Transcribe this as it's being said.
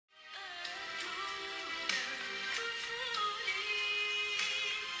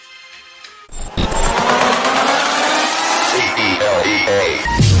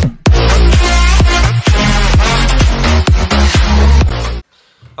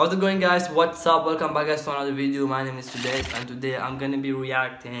How's it going, guys? What's up? Welcome back, guys, to another video. My name is Sodais, and today I'm gonna be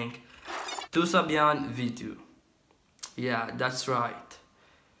reacting to SABYAN video. Yeah, that's right.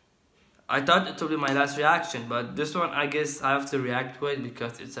 I thought it would be my last reaction, but this one I guess I have to react to it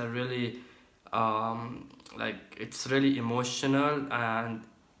because it's a really it's really emotional, and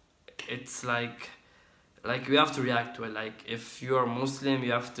it's like we have to react to it. Like, if you are Muslim,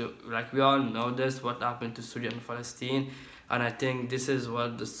 you have to, like, we all know this, what happened to Syria and Palestine, and I think this is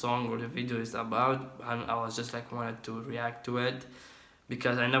what the song or the video is about, and I was just like wanted to react to it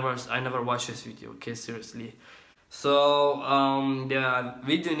because I never watched this video, okay, seriously. So the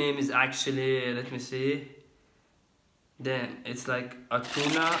video name is actually, let me see, then it's like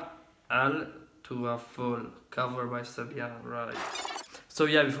ATOUNA El TOUFOULE, cover by SABYAN, right? So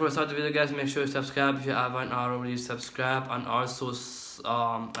yeah, before I start the video, guys, make sure you subscribe if you haven't already subscribed, and also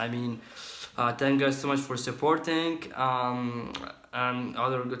thank you guys so much for supporting and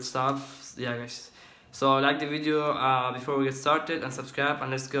other good stuff. Yeah, guys, so like the video before we get started, and subscribe,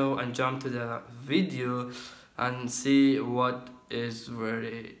 and let's go and jump to the video and see what is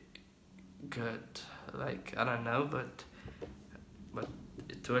very good. Like, I don't know, but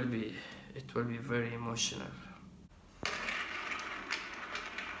it will be very emotional.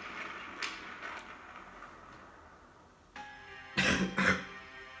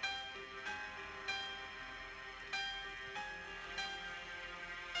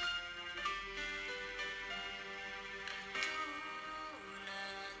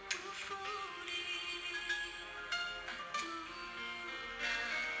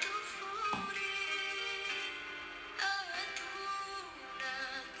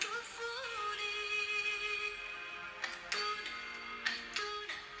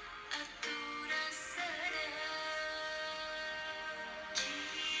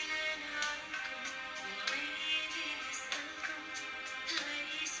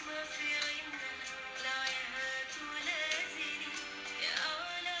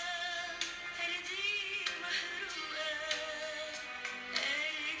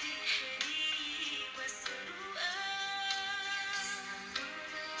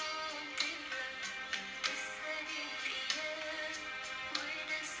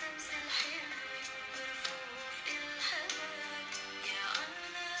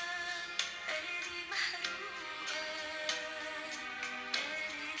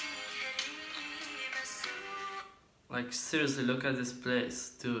 Like, seriously, look at this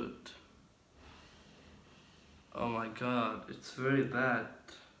place, dude. Oh my god, it's very bad.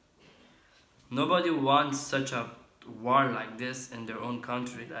 Nobody wants such a war like this in their own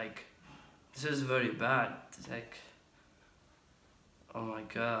country. Like, this is very bad. Like, oh my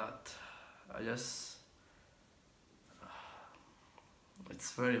god, it's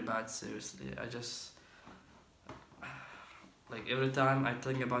very bad, seriously. Like, every time I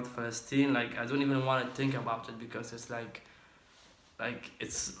think about Palestine, like, I don't even want to think about it because it's like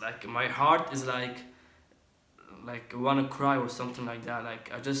it's like my heart is like want to cry or something like that.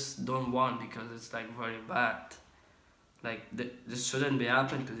 Like, I just don't want, because it's like very bad. Like, this shouldn't be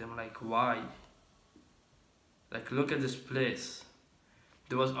happening to them. Like, why? Like, look at this place.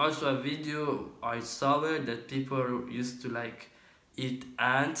 There was also a video I saw it that people used to like eat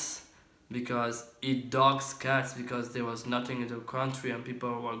ants, because eat dogs, cats, because there was nothing in the country and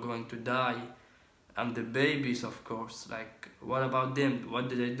people were going to die, and the babies, of course. Like, what about them? What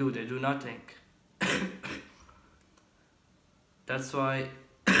did they do? They do nothing. That's why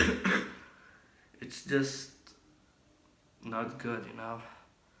it's just not good, you know.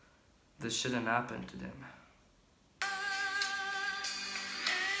 This shouldn't happen to them.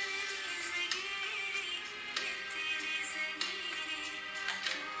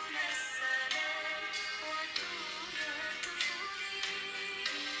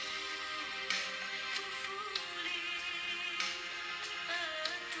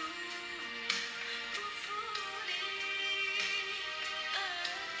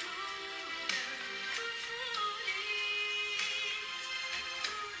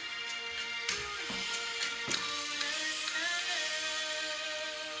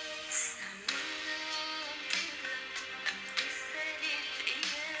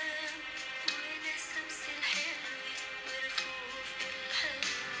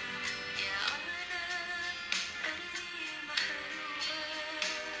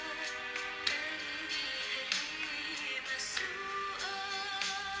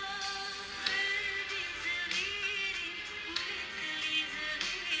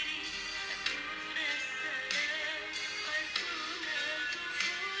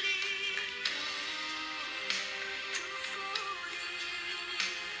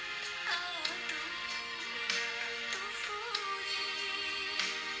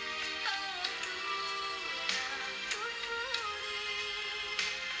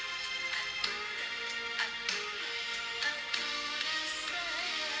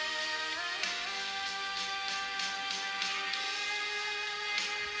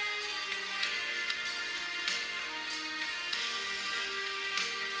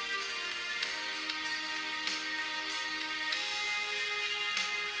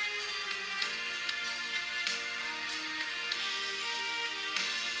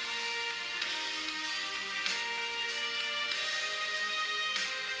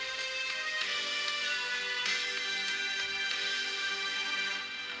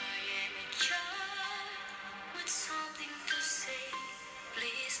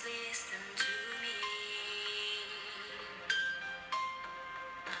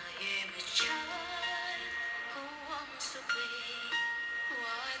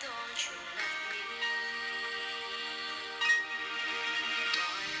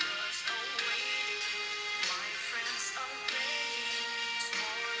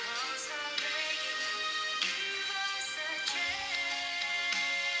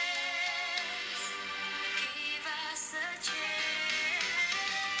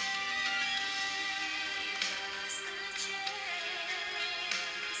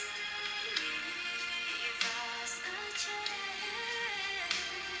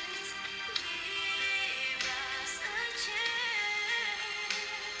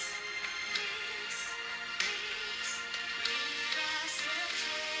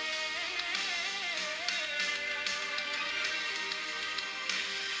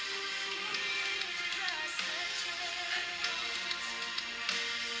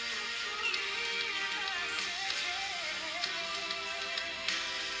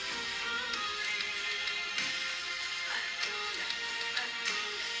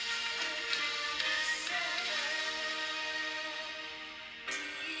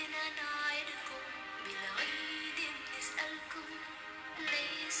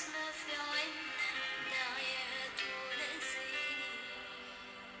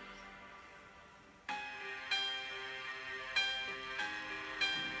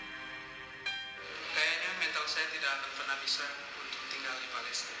 tidak akan pernah bisa untuk tinggal di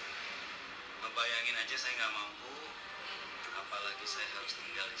Palestina. Ngebayangin aja saya nggak mampu, apalagi saya harus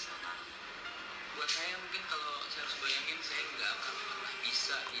tinggal di sana. Buat saya mungkin kalau saya harus bayangin, saya nggak akan pernah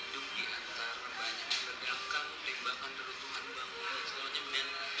bisa hidup di antara banyak ledakan, tembakan, reruntuhan bangunan, semuanya, dan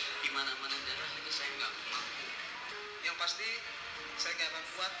di mana-mana darah itu saya nggak mampu. Yang pasti saya nggak akan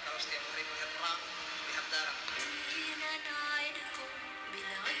kuat kalau setiap hari melihat perang, melihat darah.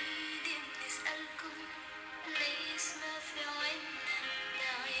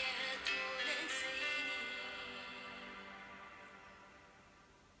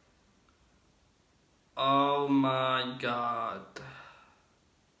 Oh my god.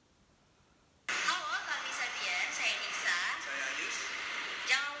 Halo, kami Sabyan, saya Nisa. Saya Ayus.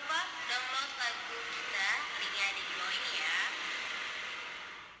 Jangan lupa download lagu kita, linknya ada di bawah ini ya.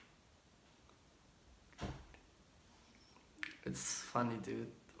 It's funny,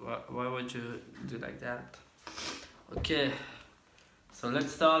 dude. Why would you do like that? Okay, so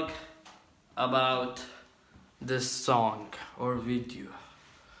let's talk about this song or video.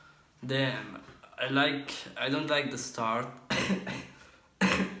 Damn, I don't like the start.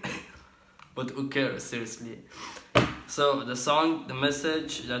 But who cares, seriously. So the song, the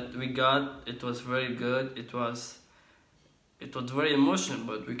message that we got, it was very good. It was very emotional,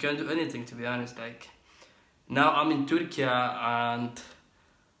 but we can't do anything, to be honest. Like, now I'm in Turkey and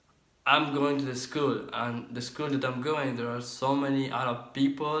I'm going to the school, and the school that I'm going, there are so many Arab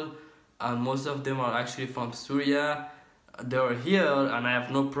people, and most of them are actually from Syria. They are here and I have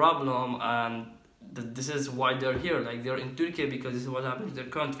no problem, and this is why they're here. Like, they're in Turkey because this is what happened to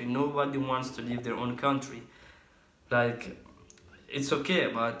their country. Nobody wants to leave their own country. Like, it's okay,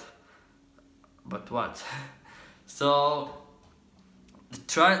 but what? So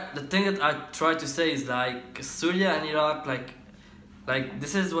the thing that I try to say is, like, Syria and Iraq, like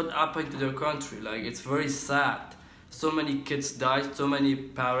this is what happened to their country. Like, it's very sad. So many kids died, so many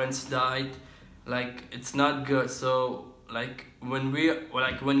parents died. Like, it's not good. So like when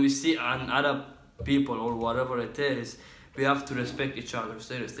we see an Arab people or whatever it is, we have to respect each other,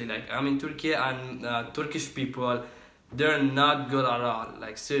 seriously. Like, I'm in Turkey, and Turkish people, they're not good at all.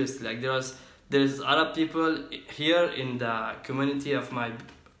 Like, seriously, like there's Arab people here in the community of my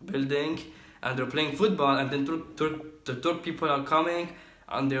building, and they're playing football, and then the Turk people are coming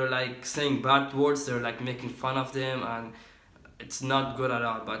and they're like saying bad words, they're like making fun of them, and it's not good at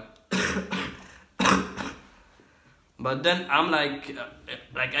all. But then I'm like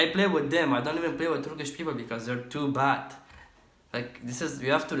I play with them. I don't even play with Turkish people because they're too bad. Like, we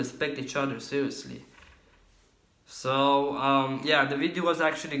have to respect each other, seriously. So yeah, the video was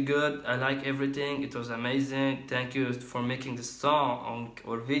actually good. I like everything. It was amazing. Thank you for making this song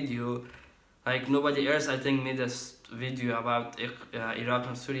or video. Like, nobody else, I think, made this video about Iraq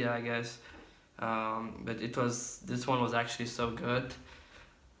and Syria, I guess. But this one was actually so good.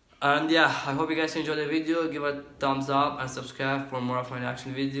 And yeah, I hope you guys enjoyed the video. Give a thumbs up and subscribe for more of my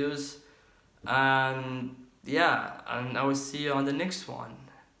reaction videos. And yeah, and I will see you on the next one.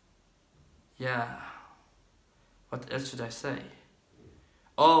 Yeah. What else should I say?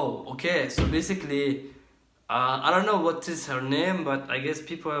 Oh, okay. So basically, I don't know what is her name, but I guess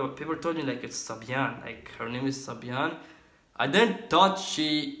people told me like it's Sabyan. Like, her name is Sabyan. I didn't thought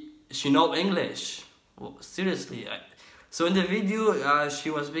she know English. Well, seriously. So in the video, she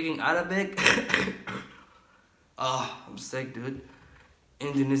was speaking Arabic. I'm sick, dude.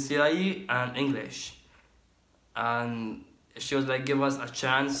 Indonesian and English. And she was like, give us a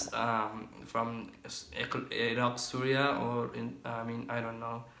chance from Iraq, Syria, or I don't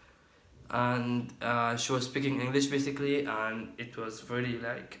know. And she was speaking English basically, and it was really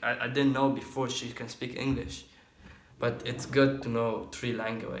like, I didn't know before she can speak English. But it's good to know 3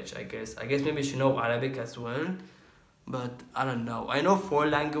 languages, I guess. I guess maybe she know Arabic as well. But I don't know. I know 4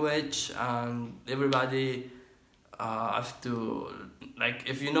 languages, and everybody have to, like,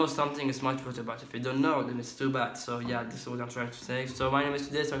 if you know something, it's much better, but if you don't know, then it's too bad. So yeah, this is what I'm trying to say. So my name is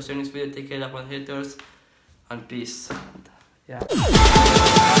Sodais. I'm sharing this video. Take care, up on haters, and peace. And,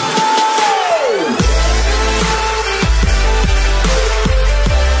 yeah.